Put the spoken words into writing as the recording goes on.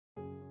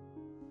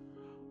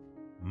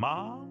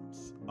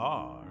Moms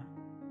are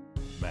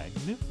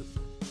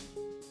magnificent.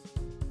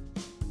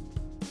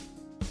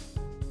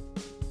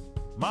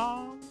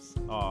 Moms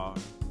are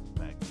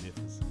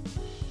magnificent.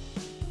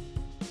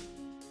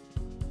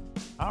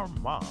 Our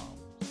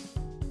moms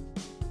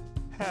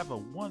have a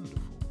wonderful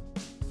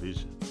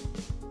vision.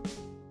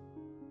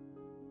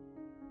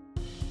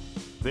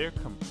 Their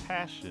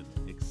compassion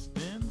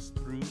extends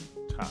through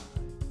time.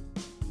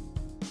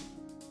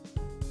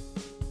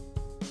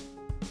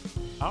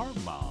 Our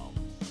moms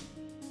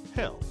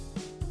help.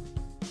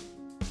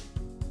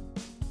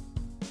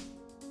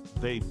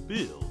 They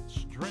build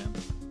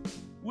strength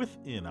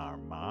within our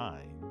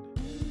mind.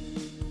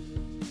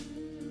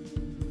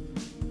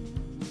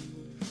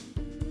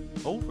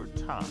 Over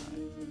time,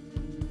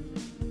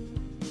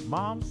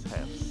 moms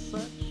have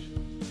such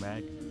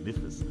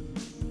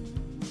magnificence.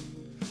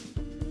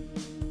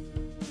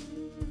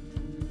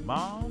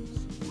 Moms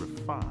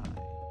refine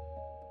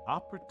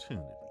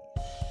opportunities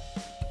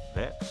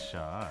that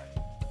shine.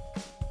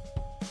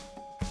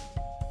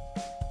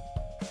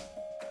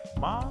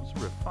 Moms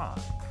refine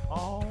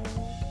all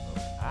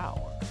of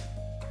our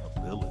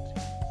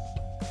abilities.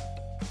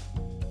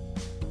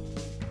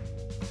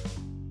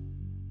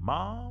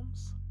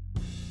 Moms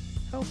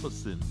help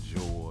us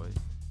enjoy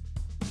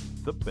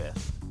the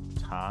best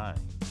times.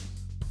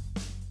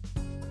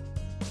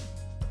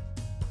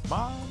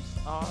 Moms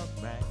are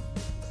magnificent.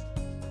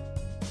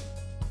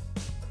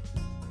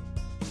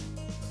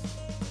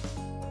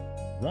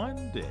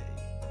 One day,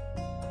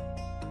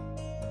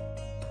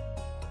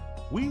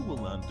 we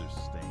will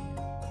understand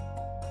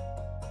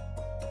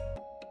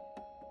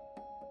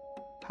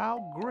how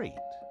great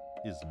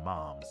is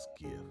Mom's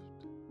gift.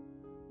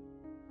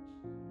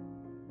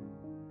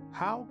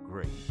 How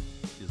great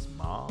is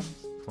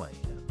Mom's plan.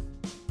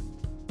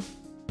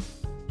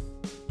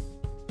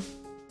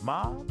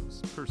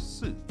 Moms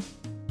pursue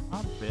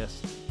our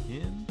best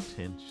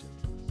intentions.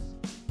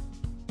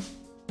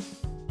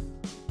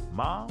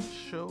 Moms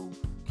show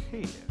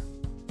care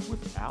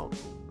without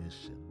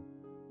omission.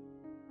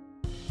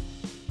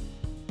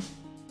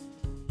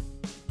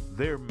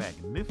 Their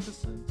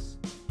magnificence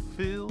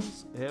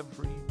fills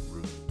every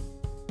room.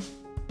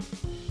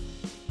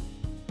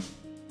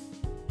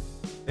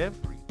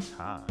 Every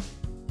time.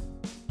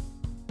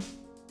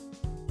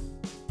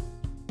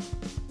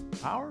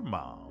 Our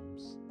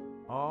moms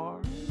are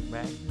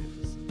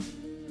magnificent.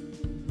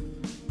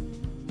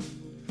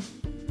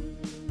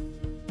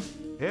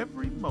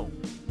 Every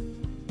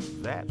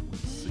moment that we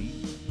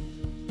see,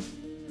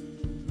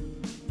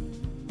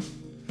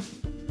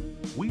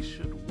 we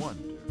should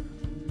wonder,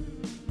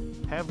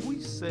 have we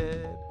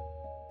said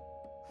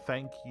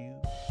thank you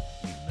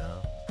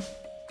enough?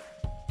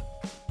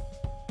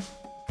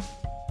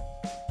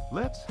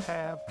 Let's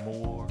have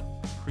more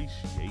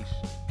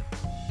appreciation.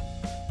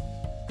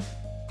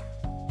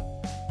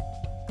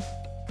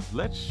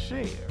 Let's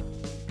share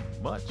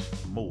much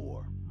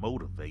more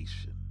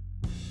motivation.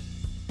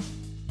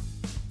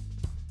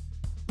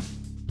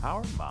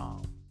 Our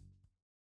moms